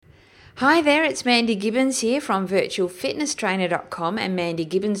Hi there, it's Mandy Gibbons here from virtualfitnesstrainer.com and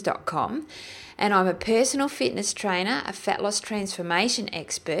mandygibbons.com, and I'm a personal fitness trainer, a fat loss transformation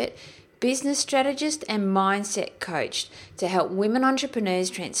expert, business strategist and mindset coach to help women entrepreneurs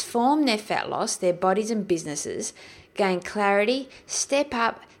transform their fat loss, their bodies and businesses, gain clarity, step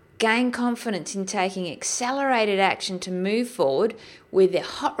up, gain confidence in taking accelerated action to move forward with their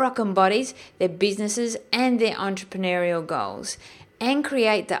hot rockin' bodies, their businesses and their entrepreneurial goals, and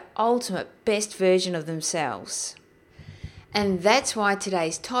create the ultimate best version of themselves. And that's why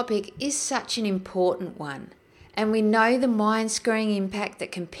today's topic is such an important one. And we know the mind-screwing impact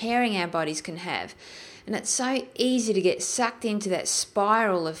that comparing our bodies can have. And it's so easy to get sucked into that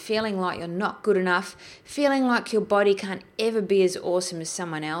spiral of feeling like you're not good enough, feeling like your body can't ever be as awesome as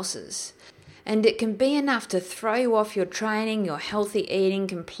someone else's. And it can be enough to throw you off your training, your healthy eating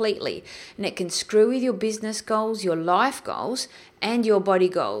completely. And it can screw with your business goals, your life goals, and your body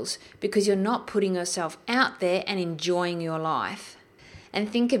goals because you're not putting yourself out there and enjoying your life. And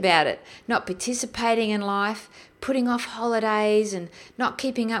think about it, not participating in life, putting off holidays and not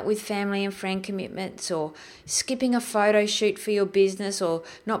keeping up with family and friend commitments, or skipping a photo shoot for your business, or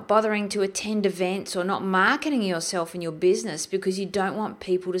not bothering to attend events, or not marketing yourself and your business because you don't want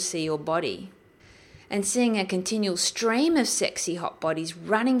people to see your body. And seeing a continual stream of sexy hot bodies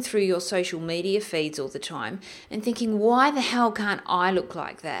running through your social media feeds all the time and thinking, why the hell can't I look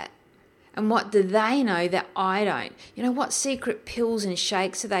like that? And what do they know that I don't? You know, what secret pills and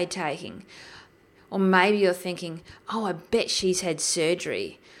shakes are they taking? Or maybe you're thinking, oh, I bet she's had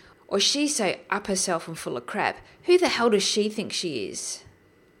surgery. Or she's so up herself and full of crap. Who the hell does she think she is?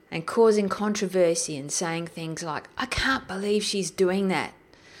 And causing controversy and saying things like, I can't believe she's doing that.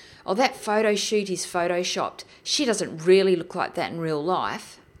 Or that photo shoot is photoshopped. She doesn't really look like that in real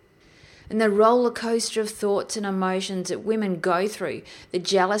life. And the roller coaster of thoughts and emotions that women go through, the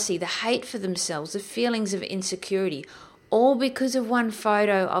jealousy, the hate for themselves, the feelings of insecurity, all because of one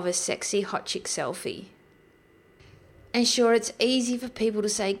photo of a sexy hot chick selfie. And sure, it's easy for people to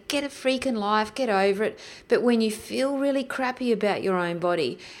say, get a freaking life, get over it. But when you feel really crappy about your own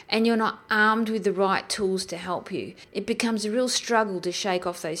body and you're not armed with the right tools to help you, it becomes a real struggle to shake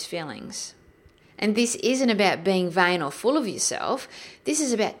off those feelings. And this isn't about being vain or full of yourself. This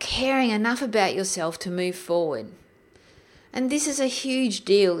is about caring enough about yourself to move forward. And this is a huge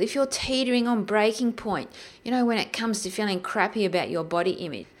deal if you're teetering on breaking point, when it comes to feeling crappy about your body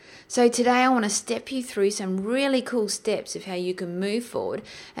image. So today I want to step you through some really cool steps of how you can move forward.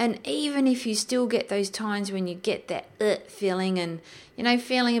 And even if you still get those times when you get that feeling and,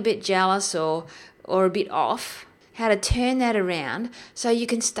 feeling a bit jealous or a bit off, how to turn that around so you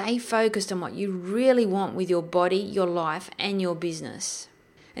can stay focused on what you really want with your body, your life, and your business.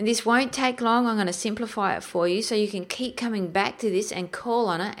 And this won't take long. I'm going to simplify it for you so you can keep coming back to this and call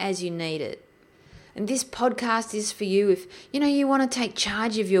on it as you need it. And this podcast is for you if, you want to take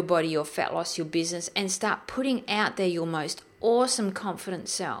charge of your body, your fat loss, your business, and start putting out there your most awesome, confident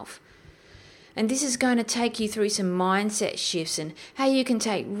self. And this is going to take you through some mindset shifts and how you can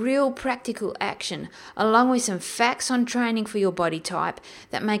take real practical action along with some facts on training for your body type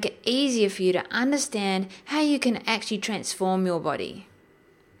that make it easier for you to understand how you can actually transform your body.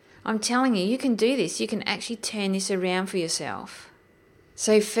 I'm telling you, you can do this. You can actually turn this around for yourself.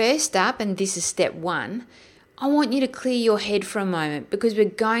 So first up, and this is step 1, I want you to clear your head for a moment because we're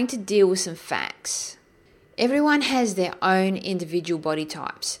going to deal with some facts. Everyone has their own individual body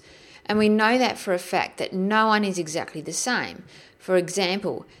types. And we know that for a fact that no one is exactly the same. For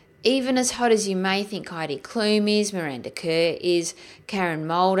example, even as hot as you may think Heidi Klum is, Miranda Kerr is, Karen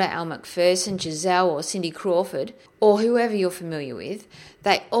Mulder, Elle Macpherson, Giselle or Cindy Crawford, or whoever you're familiar with,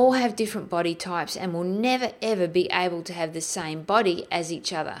 they all have different body types and will never ever be able to have the same body as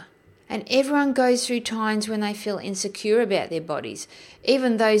each other. And everyone goes through times when they feel insecure about their bodies.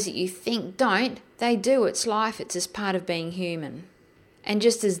 Even those that you think don't, they do. It's life. It's just part of being human. And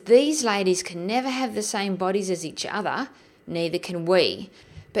just as these ladies can never have the same bodies as each other, neither can we.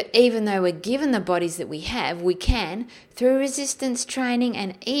 But even though we're given the bodies that we have, we can, through resistance training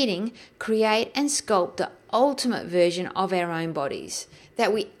and eating, create and sculpt the ultimate version of our own bodies.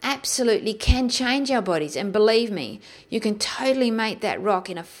 That we absolutely can change our bodies, and believe me, you can totally make that rock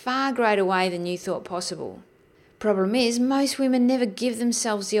in a far greater way than you thought possible. Problem is, most women never give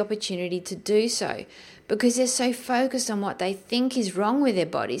themselves the opportunity to do so because they're so focused on what they think is wrong with their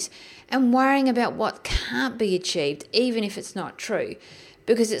bodies and worrying about what can't be achieved, even if it's not true,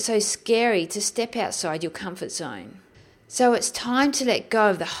 because it's so scary to step outside your comfort zone. So it's time to let go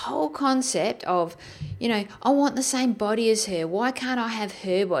of the whole concept of, I want the same body as her. Why can't I have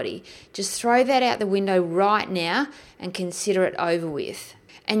her body? Just throw that out the window right now and consider it over with.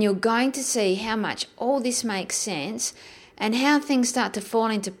 And you're going to see how much all this makes sense and how things start to fall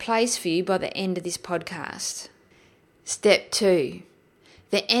into place for you by the end of this podcast. Step 2.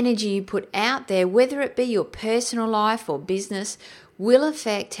 The energy you put out there, whether it be your personal life or business, will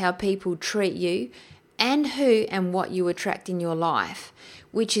affect how people treat you and who and what you attract in your life,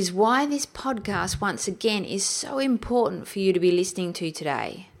 which is why this podcast, once again, is so important for you to be listening to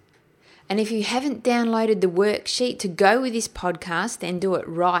today. And if you haven't downloaded the worksheet to go with this podcast, then do it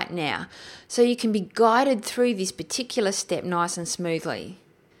right now so you can be guided through this particular step nice and smoothly.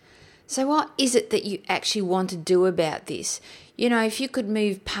 So what is it that you actually want to do about this? If you could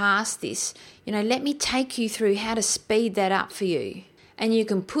move past this, let me take you through how to speed that up for you. And you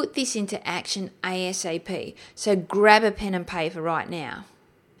can put this into action ASAP. So grab a pen and paper right now.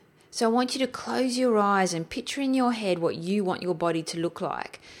 So I want you to close your eyes and picture in your head what you want your body to look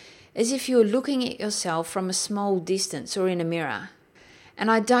like, as if you're looking at yourself from a small distance or in a mirror. And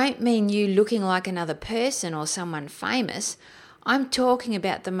I don't mean you looking like another person or someone famous. I'm talking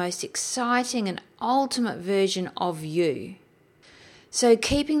about the most exciting and ultimate version of you. So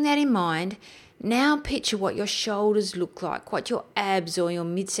keeping that in mind, now picture what your shoulders look like, what your abs or your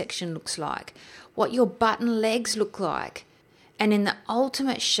midsection looks like, what your butt and legs look like, and in the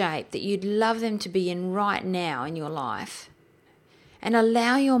ultimate shape that you'd love them to be in right now in your life. And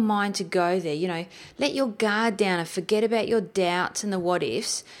allow your mind to go there, let your guard down and forget about your doubts and the what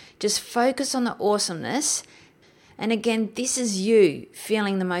ifs. Just focus on the awesomeness. And again, this is you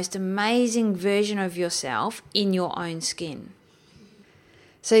feeling the most amazing version of yourself in your own skin.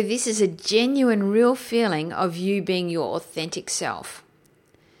 So this is a genuine, real feeling of you being your authentic self.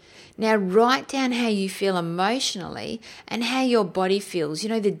 Now write down how you feel emotionally and how your body feels,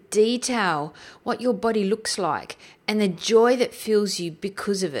 the detail, what your body looks like, and the joy that fills you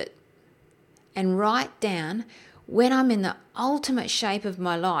because of it. And write down, when I'm in the ultimate shape of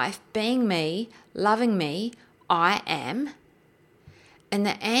my life, being me, loving me, I am. And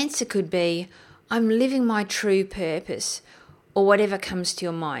the answer could be, I'm living my true purpose, or whatever comes to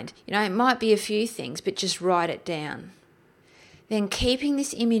your mind. It might be a few things, but just write it down. Then keeping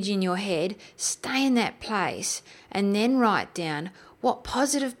this image in your head, stay in that place and then write down, what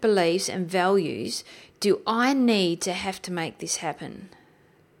positive beliefs and values do I need to have to make this happen?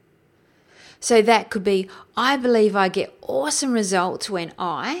 So that could be, I believe I get awesome results when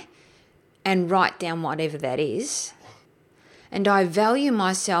and write down whatever that is. And I value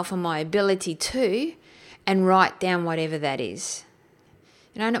myself and my ability to, and write down whatever that is.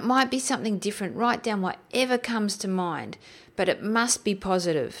 And it might be something different. Write down whatever comes to mind, but it must be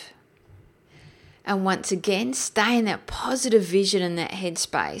positive. And once again, stay in that positive vision and that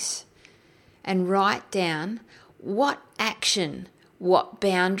headspace and write down what action, what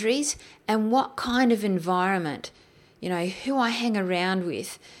boundaries, and what kind of environment, who I hang around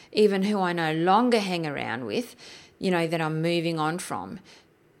with, even who I no longer hang around with, that I'm moving on from.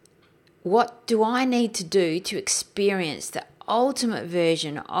 What do I need to do to experience the ultimate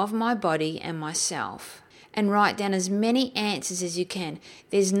version of my body and myself? And write down as many answers as you can.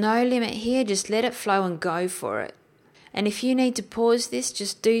 There's no limit here, just let it flow and go for it. And if you need to pause this,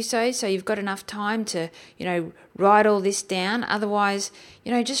 just do so you've got enough time to, write all this down. Otherwise,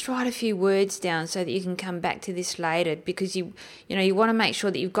 just write a few words down so that you can come back to this later, because you want to make sure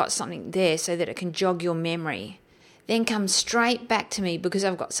that you've got something there so that it can jog your memory. Then come straight back to me, because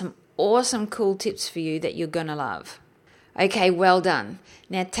I've got some awesome cool tips for you that you're going to love. Okay, well done.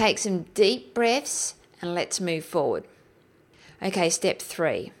 Now take some deep breaths and let's move forward. Okay, step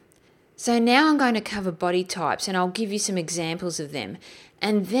 3. So now I'm going to cover body types and I'll give you some examples of them.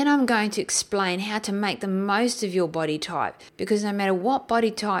 And then I'm going to explain how to make the most of your body type, because no matter what body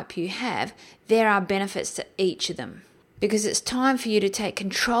type you have, there are benefits to each of them. Because it's time for you to take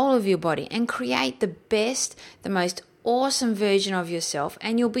control of your body and create the best, the most awesome version of yourself,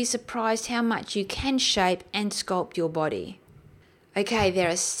 and you'll be surprised how much you can shape and sculpt your body. Okay, there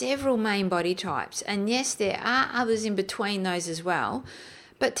are several main body types, and yes, there are others in between those as well,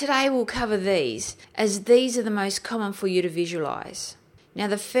 but today we'll cover these, as these are the most common for you to visualize. Now,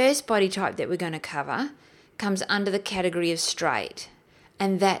 the first body type that we're going to cover comes under the category of straight,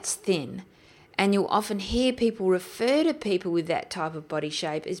 and that's thin. And you'll often hear people refer to people with that type of body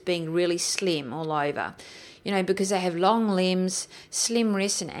shape as being really slim all over, because they have long limbs, slim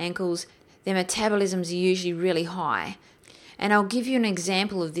wrists and ankles. Their metabolisms are usually really high. And I'll give you an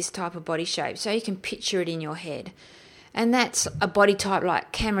example of this type of body shape so you can picture it in your head. And that's a body type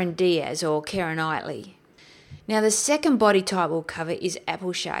like Cameron Diaz or Keira Knightley. Now, the second body type we'll cover is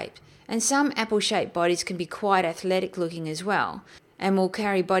apple-shaped. And some apple-shaped bodies can be quite athletic looking as well, and will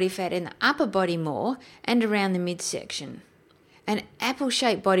carry body fat in the upper body more and around the midsection. And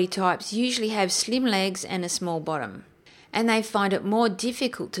apple-shaped body types usually have slim legs and a small bottom. And they find it more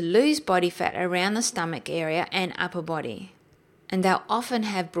difficult to lose body fat around the stomach area and upper body. And they'll often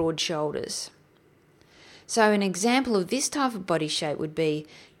have broad shoulders. So an example of this type of body shape would be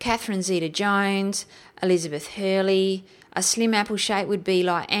Catherine Zeta-Jones, Elizabeth Hurley. A slim apple shape would be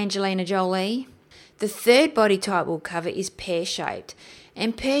like Angelina Jolie. The third body type we'll cover is pear-shaped.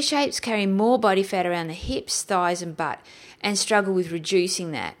 And pear shapes carry more body fat around the hips, thighs and butt and struggle with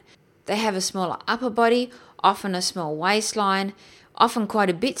reducing that. They have a smaller upper body, often a small waistline, often quite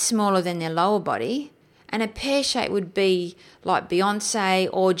a bit smaller than their lower body. And a pear shape would be like Beyonce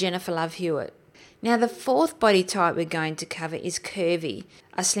or Jennifer Love Hewitt. Now the fourth body type we're going to cover is curvy.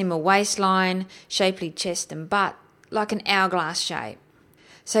 A slimmer waistline, shapely chest and butt, like an hourglass shape.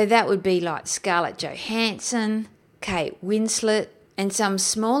 So that would be like Scarlett Johansson, Kate Winslet, and some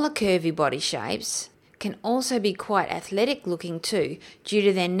smaller curvy body shapes can also be quite athletic looking too due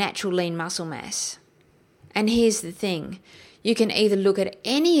to their natural lean muscle mass. And here's the thing, you can either look at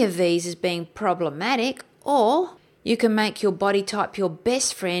any of these as being problematic or you can make your body type your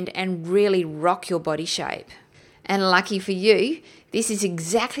best friend and really rock your body shape. And lucky for you, this is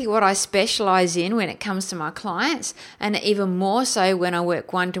exactly what I specialise in when it comes to my clients and even more so when I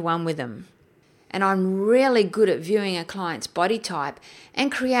work one-to-one with them. And I'm really good at viewing a client's body type and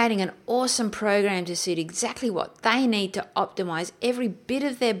creating an awesome program to suit exactly what they need to optimize every bit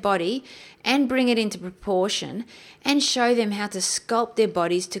of their body and bring it into proportion and show them how to sculpt their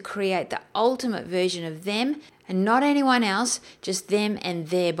bodies to create the ultimate version of them and not anyone else, just them and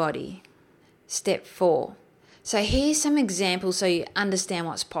their body. Step 4. So here's some examples so you understand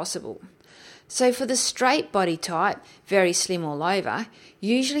what's possible. So for the straight body type, very slim all over,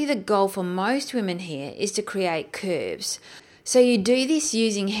 usually the goal for most women here is to create curves. So you do this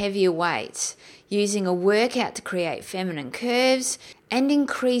using heavier weights, using a workout to create feminine curves and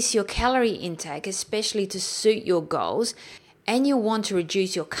increase your calorie intake, especially to suit your goals, and you'll want to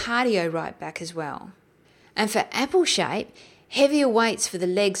reduce your cardio right back as well. And for apple shape, heavier weights for the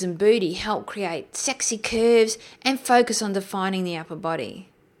legs and booty help create sexy curves and focus on defining the upper body.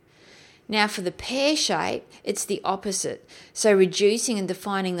 Now for the pear shape, it's the opposite. So reducing and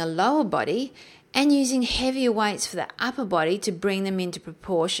defining the lower body and using heavier weights for the upper body to bring them into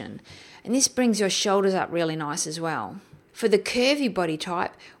proportion. And this brings your shoulders up really nice as well. For the curvy body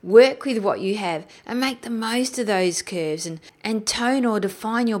type, work with what you have and make the most of those curves and tone or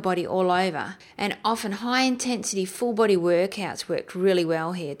define your body all over. And often high intensity full body workouts work really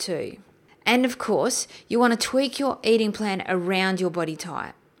well here too. And of course, you want to tweak your eating plan around your body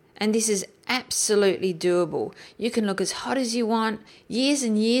type. And this is absolutely doable. You can look as hot as you want. Years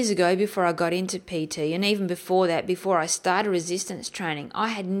and years ago, before I got into PT, and even before that, before I started resistance training, I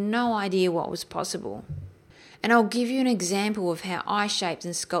had no idea what was possible. And I'll give you an example of how I shaped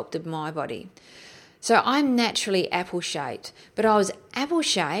and sculpted my body. So I'm naturally apple-shaped, but I was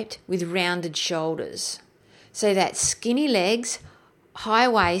apple-shaped with rounded shoulders. So that's skinny legs,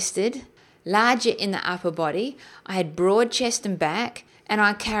 high-waisted, larger in the upper body. I had broad chest and back, and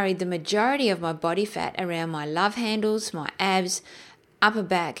I carried the majority of my body fat around my love handles, my abs, upper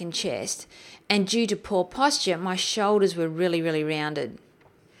back and chest. And due to poor posture, my shoulders were really, really rounded.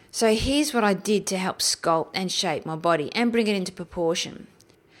 So here's what I did to help sculpt and shape my body and bring it into proportion.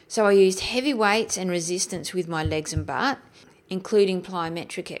 So I used heavy weights and resistance with my legs and butt, including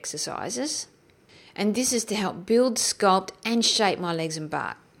plyometric exercises. And this is to help build, sculpt and shape my legs and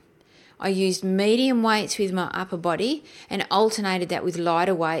butt. I used medium weights with my upper body and alternated that with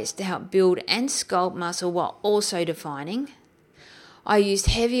lighter weights to help build and sculpt muscle while also defining. I used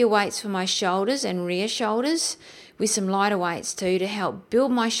heavier weights for my shoulders and rear shoulders with some lighter weights too to help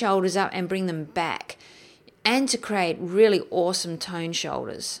build my shoulders up and bring them back and to create really awesome toned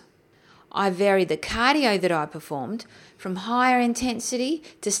shoulders. I varied the cardio that I performed from higher intensity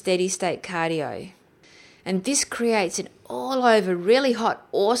to steady state cardio. And this creates an all-over, really hot,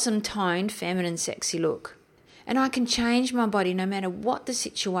 awesome toned, feminine, sexy look. And I can change my body no matter what the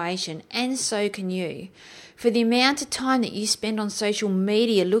situation, and so can you. For the amount of time that you spend on social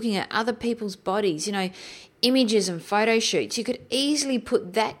media looking at other people's bodies, images and photo shoots, you could easily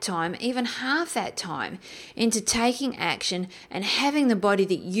put that time, even half that time, into taking action and having the body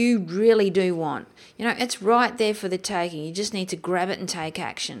that you really do want. It's right there for the taking. You just need to grab it and take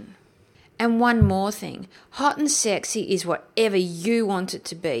action. And one more thing, hot and sexy is whatever you want it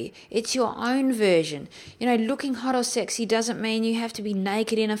to be. It's your own version. Looking hot or sexy doesn't mean you have to be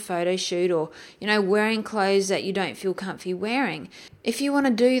naked in a photo shoot or, wearing clothes that you don't feel comfy wearing. If you want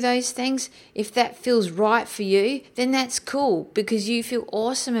to do those things, if that feels right for you, then that's cool because you feel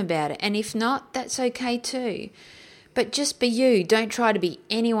awesome about it. And if not, that's okay too. But just be you. Don't try to be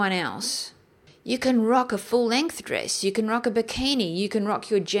anyone else. You can rock a full-length dress. You can rock a bikini. You can rock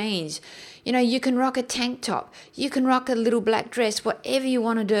your jeans. You can rock a tank top. You can rock a little black dress, whatever you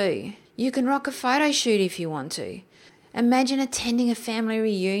want to do. You can rock a photo shoot if you want to. Imagine attending a family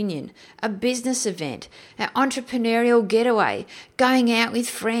reunion, a business event, an entrepreneurial getaway, going out with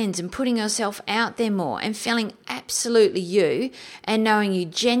friends and putting yourself out there more and feeling absolutely you and knowing you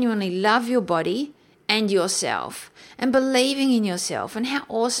genuinely love your body and yourself and believing in yourself. And how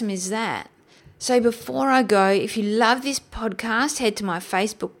awesome is that? So before I go, if you love this podcast, head to my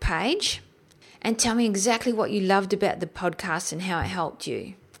Facebook page and tell me exactly what you loved about the podcast and how it helped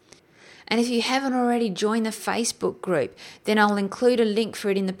you. And if you haven't already joined the Facebook group, then I'll include a link for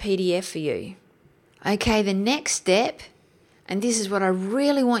it in the PDF for you. Okay, the next step, and this is what I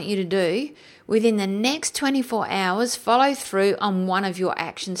really want you to do, within the next 24 hours, follow through on one of your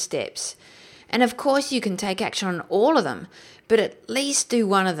action steps. And of course you can take action on all of them, but at least do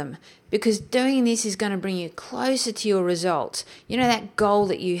one of them, because doing this is going to bring you closer to your results, that goal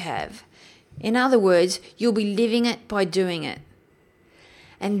that you have. In other words, you'll be living it by doing it.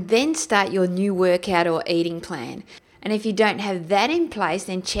 And then start your new workout or eating plan. And if you don't have that in place,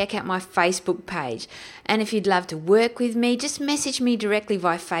 then check out my Facebook page. And if you'd love to work with me, just message me directly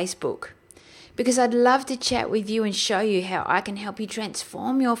via Facebook. Because I'd love to chat with you and show you how I can help you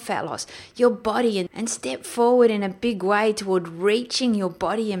transform your fat loss, your body, and step forward in a big way toward reaching your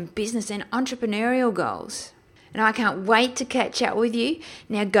body and business and entrepreneurial goals. And I can't wait to catch up with you.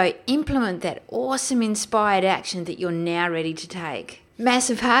 Now go implement that awesome inspired action that you're now ready to take.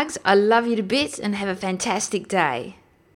 Massive hugs. I love you to bits and have a fantastic day.